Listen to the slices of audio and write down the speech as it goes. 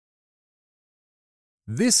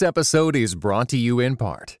This episode is brought to you in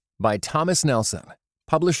part by Thomas Nelson,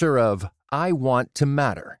 publisher of I Want to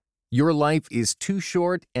Matter. Your life is too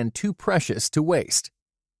short and too precious to waste.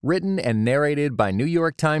 Written and narrated by New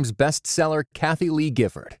York Times bestseller Kathy Lee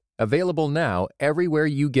Gifford. Available now everywhere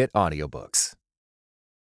you get audiobooks.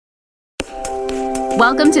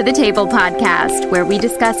 Welcome to the Table Podcast, where we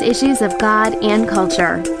discuss issues of God and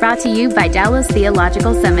culture. Brought to you by Dallas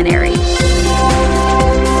Theological Seminary.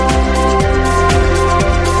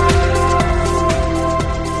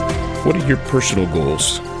 What are your personal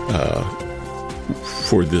goals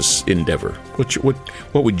for this endeavor?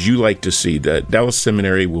 What would you like to see? That Dallas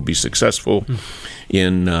Seminary will be successful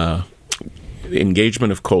in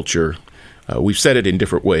engagement of culture. We've said it in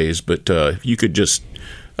different ways, but if you could just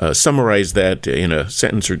summarize that in a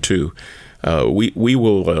sentence or two. We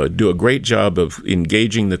will do a great job of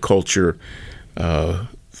engaging the culture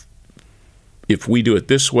if we do it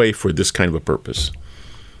this way for this kind of a purpose.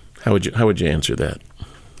 How would you answer that?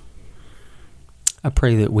 I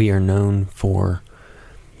pray that we are known for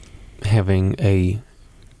having a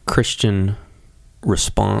Christian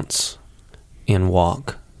response and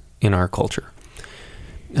walk in our culture.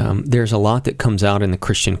 There's a lot that comes out in the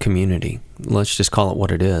Christian community. Let's just call it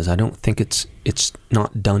what it is. I don't think it's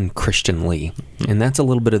not done Christianly. And that's a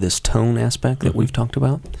little bit of this tone aspect that we've talked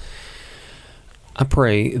about. I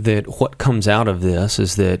pray that what comes out of this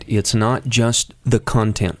is that it's not just the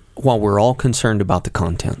content. While we're all concerned about the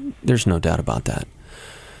content, there's no doubt about that.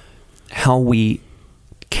 How we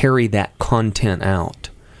carry that content out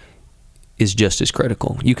is just as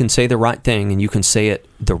critical. You can say the right thing and you can say it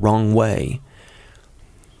the wrong way,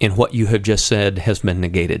 and what you have just said has been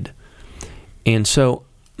negated. And so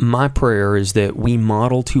my prayer is that we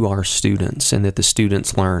model to our students and that the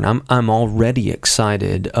students learn. I'm already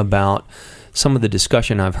excited about some of the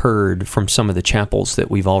discussion I've heard from some of the chapels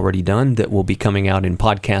that we've already done that will be coming out in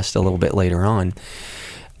podcast a little bit later on.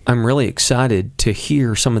 I'm really excited to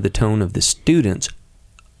hear some of the tone of the students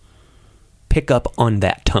pick up on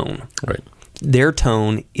that tone. Right. Their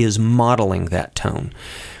tone is modeling that tone.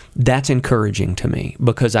 That's encouraging to me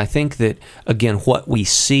because I think that, again, what we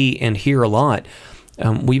see and hear a lot,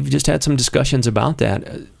 we've just had some discussions about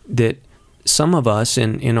that some of us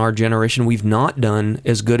in our generation, we've not done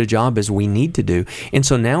as good a job as we need to do. And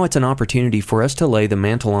so now it's an opportunity for us to lay the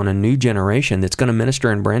mantle on a new generation that's going to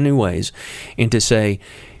minister in brand new ways and to say,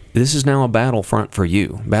 this is now a battlefront for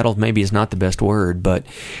you. Battle maybe is not the best word, but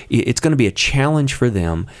it's going to be a challenge for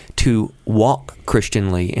them to walk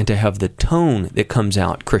Christianly and to have the tone that comes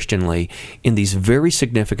out Christianly in these very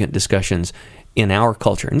significant discussions in our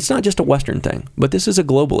culture. And it's not just a Western thing, but this is a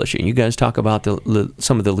global issue. You guys talk about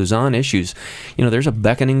some of the Lausanne issues. You know, there's a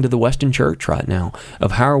beckoning to the Western church right now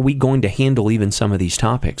of how are we going to handle even some of these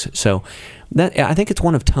topics. So that I think it's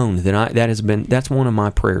one of tone that's one of my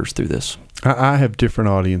prayers through this. I have different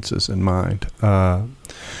audiences in mind.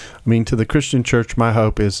 To the Christian church, my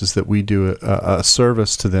hope is that we do a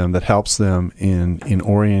service to them that helps them in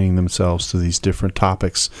orienting themselves to these different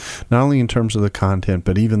topics, not only in terms of the content,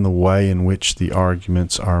 but even the way in which the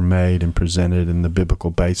arguments are made and presented and the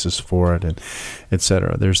biblical basis for it, and et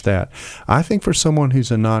cetera. There's that. I think for someone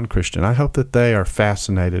who's a non-Christian, I hope that they are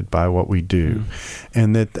fascinated by what we do,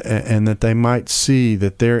 and that they might see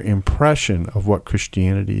that their impression of what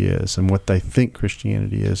Christianity is and what they think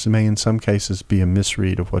Christianity is may in some cases be a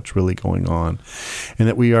misread of what's really going on, and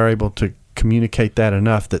that we are able to communicate that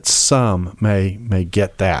enough that some may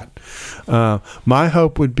get that. My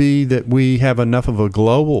hope would be that we have enough of a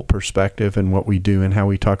global perspective in what we do and how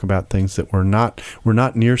we talk about things that we're not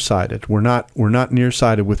nearsighted. We're not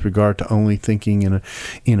nearsighted with regard to only thinking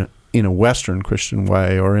in a Western Christian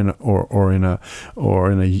way or in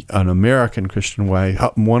an American Christian way.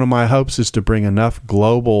 One of my hopes is to bring enough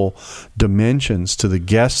global dimensions to the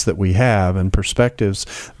guests that we have and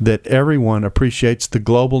perspectives that everyone appreciates the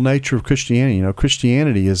global nature of Christianity. You know,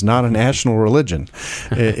 Christianity is not a national religion.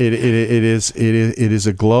 It is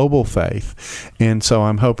a global faith, and so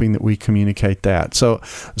I'm hoping that we communicate that. So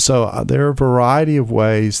there are a variety of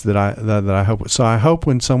ways that I hope. So I hope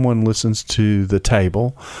when someone listens to the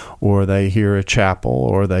table, or they hear a chapel,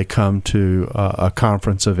 or they come to a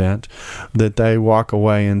conference event, that they walk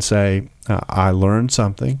away and say, I learned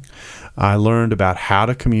something. I learned about how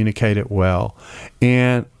to communicate it well,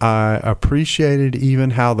 and I appreciated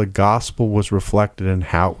even how the gospel was reflected and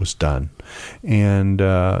how it was done. And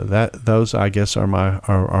those, I guess, are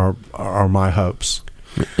my hopes.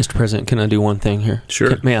 Mr. President, can I do one thing here?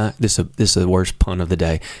 Sure. This is the worst pun of the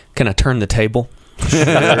day. Can I turn the table? Sorry,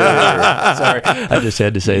 I just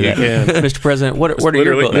had to say that. Mr. President, what are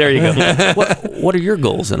your goals? There you go. What are your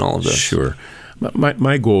goals in all of this? Sure.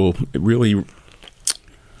 My goal really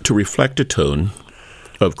to reflect a tone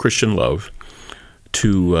of Christian love,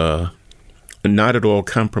 to not at all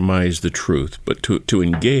compromise the truth, but to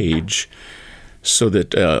engage so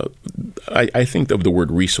that I think of the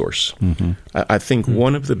word resource. Mm-hmm. I think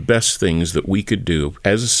one of the best things that we could do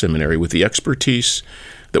as a seminary, with the expertise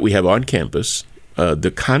that we have on campus,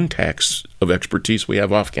 the contacts of expertise we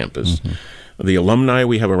have off campus, the alumni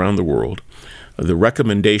we have around the world, the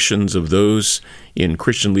recommendations of those in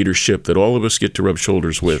Christian leadership that all of us get to rub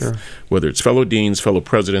shoulders with, whether it's fellow deans, fellow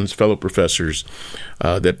presidents, fellow professors,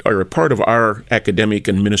 that are a part of our academic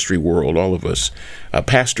and ministry world, all of us,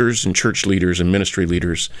 pastors and church leaders and ministry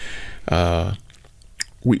leaders.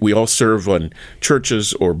 We all serve on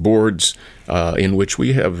churches or boards in which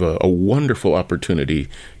we have a wonderful opportunity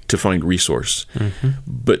to find resource,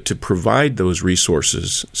 but to provide those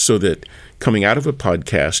resources so that coming out of a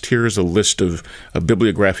podcast, here is a list of a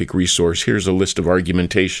bibliographic resource, here's a list of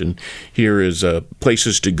argumentation, here is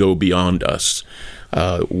places to go beyond us,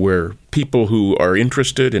 where people who are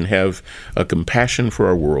interested and have a compassion for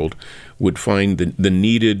our world would find the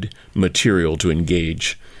needed material to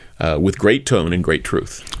engage with great tone and great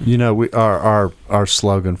truth. You know, our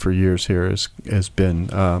slogan for years here has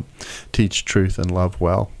been teach truth and love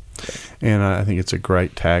well. And I think it's a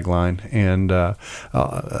great tagline. And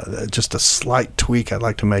just a slight tweak I'd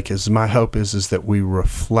like to make is my hope is that we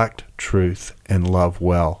reflect truth and love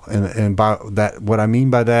well. And by that, what I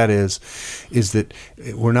mean by that is that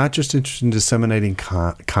we're not just interested in disseminating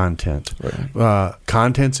content. Right.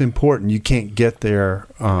 Content's important. You can't get there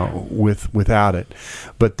without it.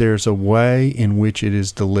 But there's a way in which it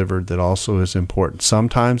is delivered that also is important.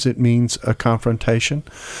 Sometimes it means a confrontation.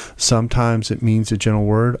 Sometimes it means a gentle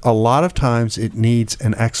word. A lot of times it needs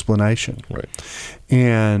an explanation. Right.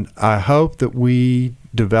 And I hope that we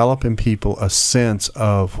develop in people a sense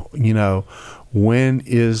of, when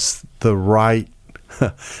is the right,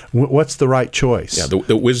 what's the right choice? Yeah,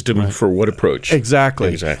 the wisdom for what approach.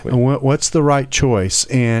 Exactly. What's the right choice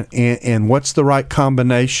and what's the right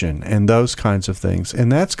combination and those kinds of things.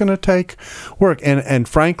 And that's going to take work. And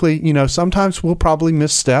frankly, sometimes we'll probably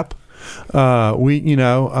misstep. We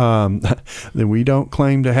don't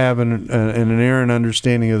claim to have an inerrant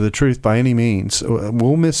understanding of the truth by any means.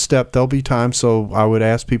 We'll misstep. There'll be times, so I would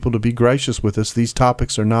ask people to be gracious with us. These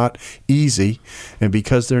topics are not easy, and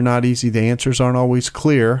because they're not easy, the answers aren't always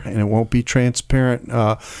clear, and it won't be transparent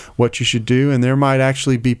what you should do, and there might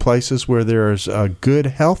actually be places where there's a good,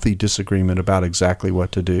 healthy disagreement about exactly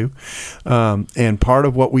what to do. And part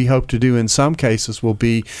of what we hope to do in some cases will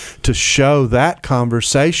be to show that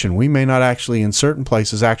conversation. We may not actually, in certain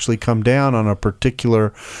places, actually come down on a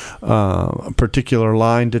particular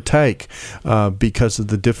line to take because of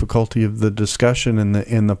the difficulty of the discussion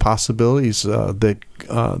and the possibilities that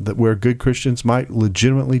where good Christians might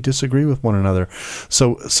legitimately disagree with one another.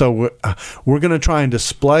 So we're going to try and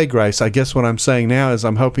display grace. I guess what I'm saying now is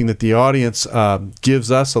I'm hoping that the audience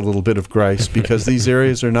gives us a little bit of grace because these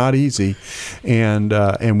areas are not easy,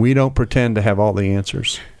 and we don't pretend to have all the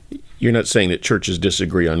answers. You're not saying that churches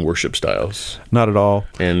disagree on worship styles. Not at all.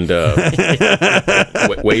 And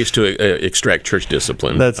ways to extract church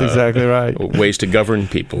discipline. That's exactly right. Ways to govern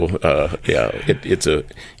people.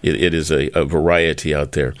 It is a variety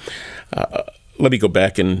out there. Let me go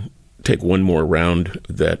back and take one more round.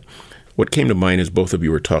 That what came to mind as both of you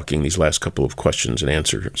were talking, these last couple of questions and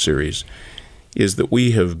answer series, is that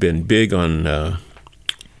we have been big on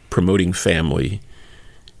promoting family,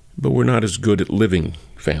 but we're not as good at living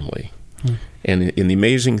family. And the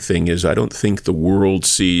amazing thing is, I don't think the world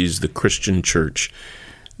sees the Christian church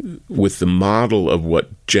with the model of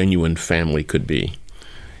what genuine family could be.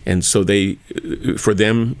 And so for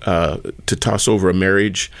them to toss over a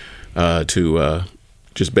marriage, to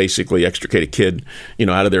just basically extricate a kid,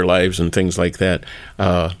 out of their lives and things like that,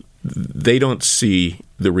 they don't see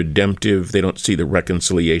the redemptive, they don't see the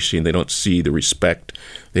reconciliation, they don't see the respect,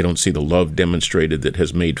 they don't see the love demonstrated that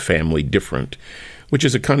has made family different, which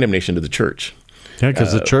is a condemnation to the church. Yeah,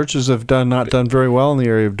 because the churches have not done very well in the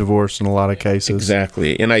area of divorce in a lot of cases.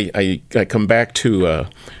 Exactly. And I come back to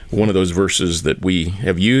one of those verses that we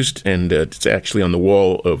have used, and it's actually on the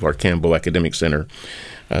wall of our Campbell Academic Center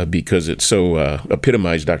because it so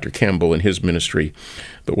epitomized Dr. Campbell and his ministry.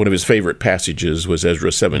 But one of his favorite passages was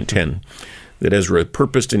Ezra 7:10, that Ezra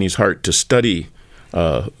purposed in his heart to study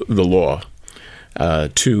the law,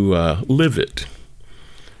 to live it.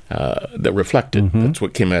 That reflected. Mm-hmm. That's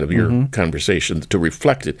what came out of your conversation, to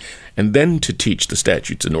reflect it, and then to teach the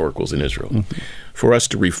statutes and oracles in Israel. Mm-hmm. For us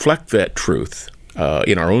to reflect that truth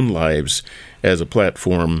in our own lives as a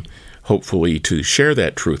platform hopefully to share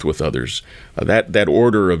that truth with others. That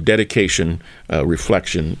order of dedication,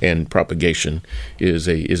 reflection, and propagation is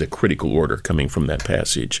a critical order coming from that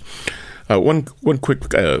passage. One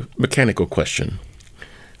quick mechanical question.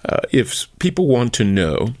 If people want to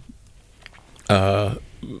know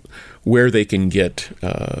where they can get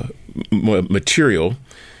material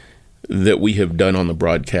that we have done on the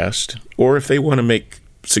broadcast, or if they want to make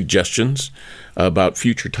suggestions about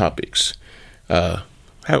future topics, how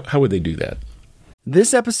would they do that?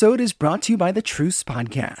 This episode is brought to you by the Truce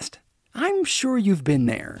Podcast. I'm sure you've been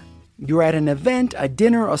there. You're at an event, a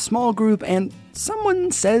dinner, a small group, and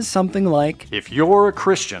someone says something like, "If you're a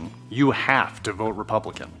Christian, you have to vote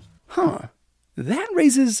Republican." That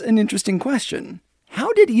raises an interesting question.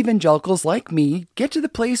 How did evangelicals like me get to the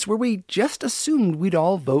place where we just assumed we'd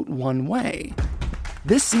all vote one way?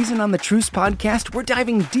 This season on the Truce Podcast, we're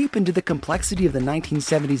diving deep into the complexity of the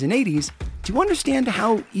 1970s and 80s to understand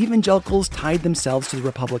how evangelicals tied themselves to the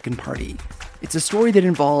Republican Party. It's a story that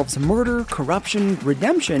involves murder, corruption,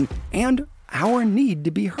 redemption, and our need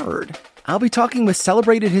to be heard. I'll be talking with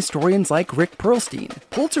celebrated historians like Rick Perlstein,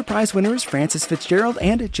 Pulitzer Prize winners Francis Fitzgerald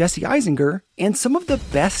and Jesse Eisinger, and some of the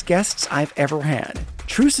best guests I've ever had.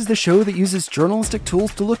 Truce is the show that uses journalistic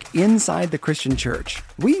tools to look inside the Christian church.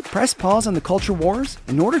 We press pause on the culture wars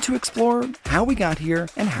in order to explore how we got here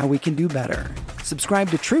and how we can do better.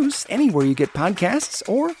 Subscribe to Truce anywhere you get podcasts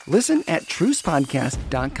or listen at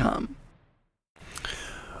trucepodcast.com.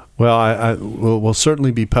 Well, we'll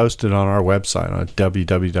certainly be posted on our website on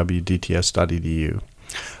www.dts.edu.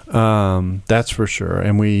 That's for sure.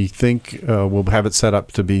 And we think we'll have it set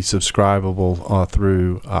up to be subscribable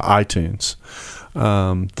through iTunes.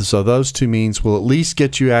 So those two means will at least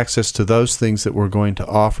get you access to those things that we're going to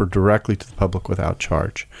offer directly to the public without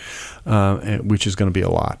charge, which is going to be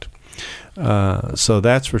a lot. So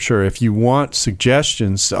that's for sure. If you want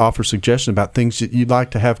suggestions, offer suggestions about things that you'd like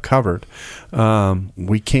to have covered,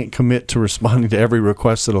 we can't commit to responding to every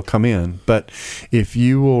request that'll come in. But if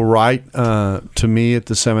you will write to me at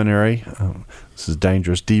the seminary, this is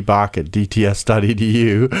dangerous,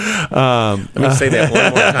 dbach@dts.edu. Let me say that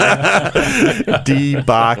one more time.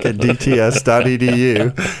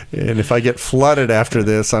 dbach@dts.edu. And if I get flooded after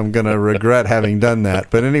this, I'm going to regret having done that.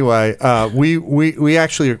 But anyway,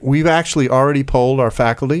 we've actually already polled our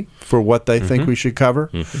faculty for what they think we should cover.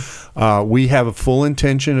 We have a full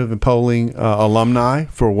intention of polling alumni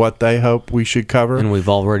for what they hope we should cover. And we've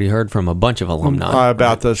already heard from a bunch of alumni.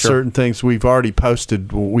 About the certain things we've already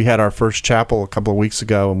posted. We had our first chapel a couple of weeks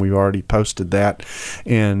ago, and we've already posted that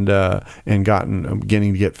and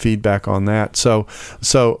beginning to get feedback on that. So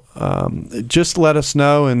just let us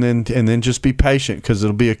know, and then just be patient, because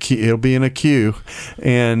it'll be in a queue,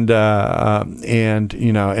 and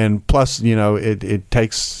plus it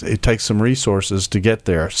takes some resources to get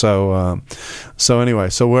there. So anyway,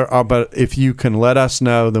 but if you can let us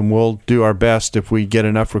know, then we'll do our best if we get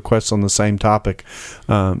enough requests on the same topic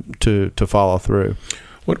to follow through.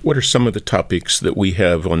 What are some of the topics that we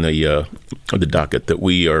have on the docket that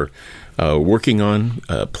we are working on,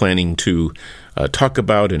 planning to talk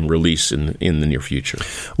about and release in the near future?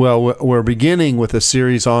 Well, we're beginning with a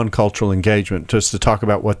series on cultural engagement, just to talk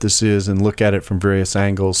about what this is and look at it from various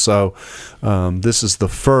angles. So this is the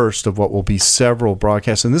first of what will be several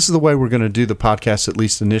broadcasts. And this is the way we're going to do the podcast, at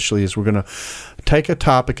least initially, is we're going to take a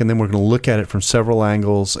topic and then we're going to look at it from several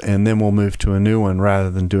angles, and then we'll move to a new one rather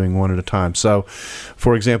than doing one at a time. So,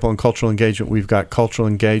 for example, in cultural engagement, we've got cultural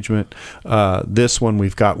engagement. This one,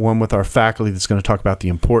 we've got one with our faculty that's going to talk about the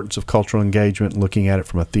importance of cultural engagement, looking at it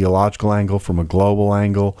from a theological angle, from a global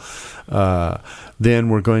angle. Then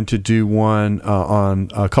we're going to do one on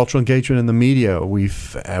cultural engagement in the media. We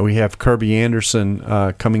have Kirby Anderson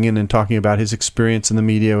coming in and talking about his experience in the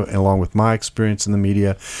media, along with my experience in the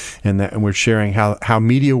media, and we're sharing how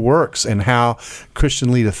media works and how Christian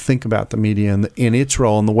leaders think about the media and its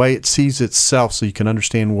role and the way it sees itself, so you can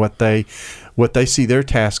understand what they see their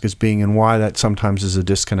task as being and why that sometimes is a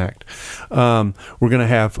disconnect. We're going to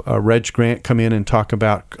have Reg Grant come in and talk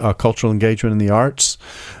about cultural engagement in the arts.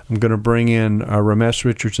 I'm going to bring in Ramesh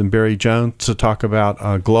Richards and Barry Jones to talk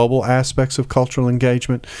about global aspects of cultural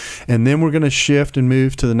engagement. And then we're going to shift and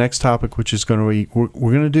move to the next topic, which is going to be,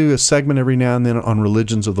 we're going to do a segment every now and then on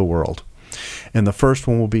religions of the world. And the first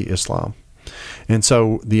one will be Islam. And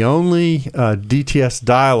so the only DTS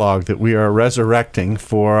dialogue that we are resurrecting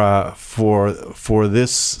for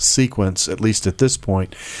this sequence, at least at this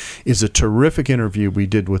point, is a terrific interview we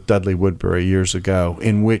did with Dudley Woodbury years ago,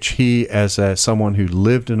 in which he, as someone who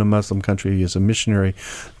lived in a Muslim country, he is a missionary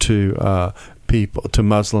to people, to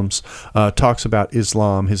Muslims, talks about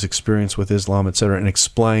Islam, his experience with Islam, etc., and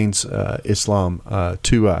explains Islam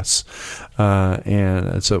to us. And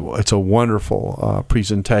it's a wonderful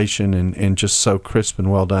presentation and just so crisp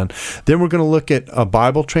and well done. Then we're going to look at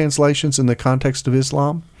Bible translations in the context of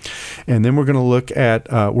Islam. And then we're going to look at,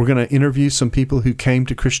 we're going to interview some people who came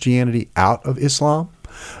to Christianity out of Islam,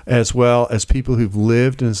 as well as people who've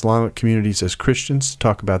lived in Islamic communities as Christians to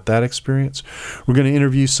talk about that experience. We're going to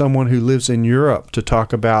interview someone who lives in Europe to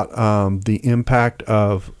talk about the impact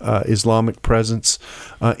of Islamic presence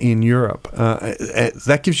in Europe.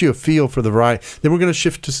 That gives you a feel for the variety. Then we're going to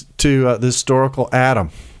shift to the historical Adam.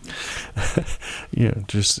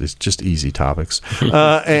 It's just easy topics,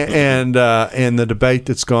 and the debate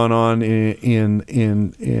that's gone on in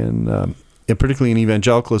particularly in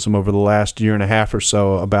evangelicalism over the last year and a half or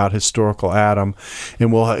so about historical Adam.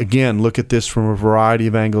 And we'll again look at this from a variety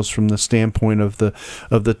of angles, from the standpoint of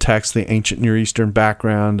the text, the ancient Near Eastern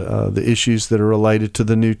background, the issues that are related to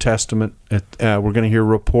the New Testament. We're going to hear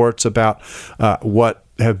reports about what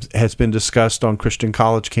has been discussed on Christian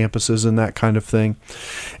college campuses and that kind of thing.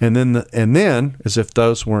 And then, as if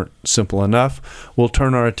those weren't simple enough, we'll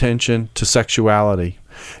turn our attention to sexuality,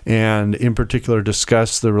 and in particular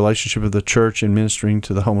discuss the relationship of the church in ministering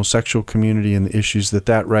to the homosexual community and the issues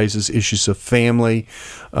that raises, issues of family,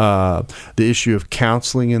 the issue of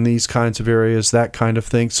counseling in these kinds of areas, that kind of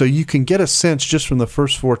thing. So you can get a sense just from the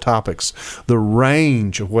first 4 topics, the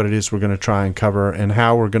range of what it is we're going to try and cover and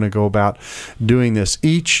how we're going to go about doing this.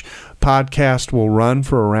 Each podcast will run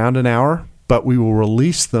for around an hour, but we will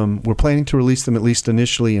release them. We're planning to release them at least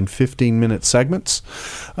initially in 15-minute segments.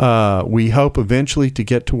 We hope eventually to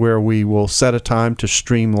get to where we will set a time to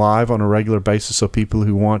stream live on a regular basis, so people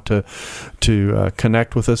who want to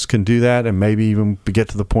connect with us can do that, and maybe even get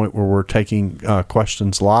to the point where we're taking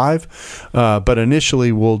questions live. But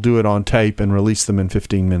initially, we'll do it on tape and release them in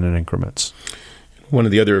 15-minute increments. One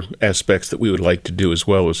of the other aspects that we would like to do as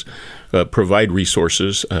well is provide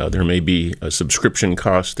resources. There may be a subscription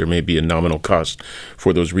cost. There may be a nominal cost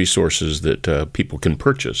for those resources that people can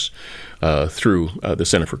purchase through the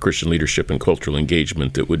Center for Christian Leadership and Cultural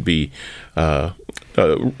Engagement, that would be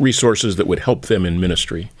resources that would help them in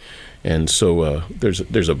ministry. And so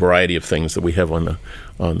there's a variety of things that we have on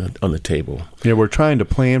the table. Yeah, we're trying to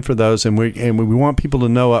plan for those, and we want people to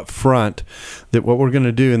know up front that what we're going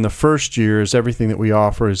to do in the first year is everything that we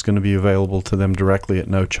offer is going to be available to them directly at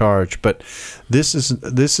no charge. But this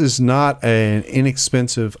is not an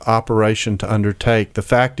inexpensive operation to undertake. The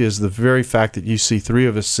fact is, the very fact that you see 3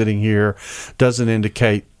 of us sitting here doesn't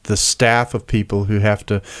indicate the staff of people who have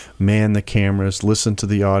to man the cameras, listen to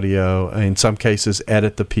the audio, in some cases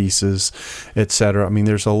edit the pieces, etc. I mean,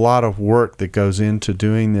 there's a lot of work that goes into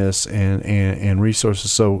doing this and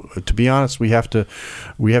resources. So to be honest, we have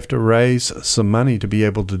to raise some money to be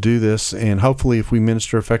able to do this. And hopefully, if we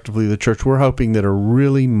minister effectively to the church, we're hoping that a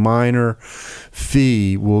really minor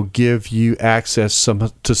fee will give you access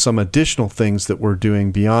to some additional things that we're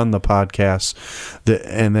doing beyond the podcasts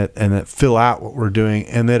that fill out what we're doing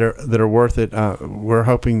and that are worth it. We're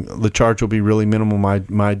hoping the charge will be really minimal.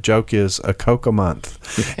 My joke is a Coke a month,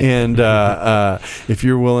 and if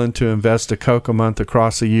you're willing to invest a Coke a month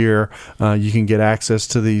across a year, you can get access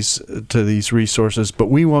to these resources. But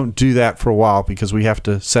we won't do that for a while because we have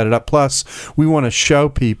to set it up. Plus, we want to show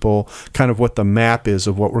people kind of what the map is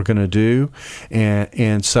of what we're going to do,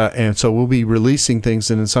 and so we'll be releasing things,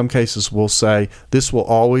 and in some cases we'll say this will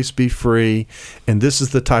always be free, and this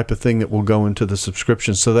is the type of thing that will go into the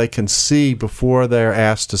subscription, so they can see before they're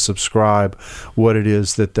asked to subscribe what it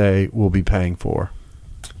is that they will be paying for.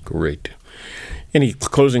 Great. Any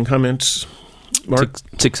closing comments, Mark?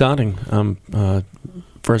 It's exciting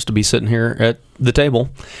for us to be sitting here at the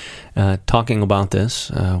table talking about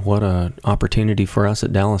this. What an opportunity for us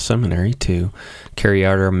at Dallas Seminary to carry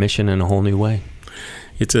out our mission in a whole new way.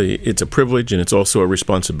 It's a privilege, and it's also a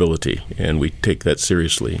responsibility, and we take that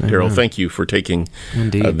seriously. Daryl, thank you for taking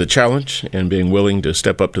the challenge and being willing to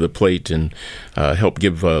step up to the plate and help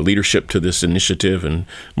give leadership to this initiative. And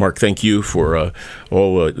Mark, thank you for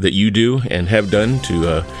all that you do and have done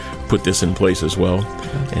to put this in place as well,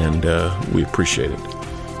 and we appreciate it.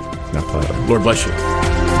 My pleasure. Lord bless you.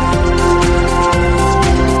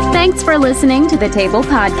 Thanks for listening to the Table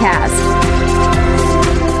Podcast.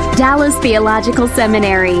 Dallas Theological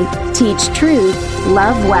Seminary. Teach truth,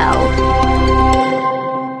 love well.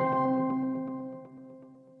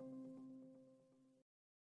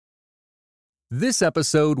 This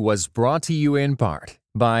episode was brought to you in part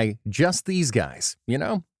by Just These Guys. You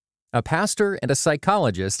know, a pastor and a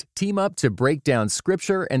psychologist team up to break down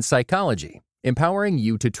scripture and psychology, empowering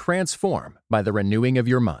you to transform by the renewing of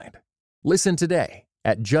your mind. Listen today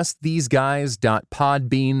at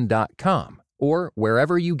justtheseguys.podbean.com or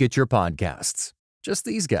wherever you get your podcasts. Just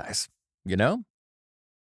these guys, you know?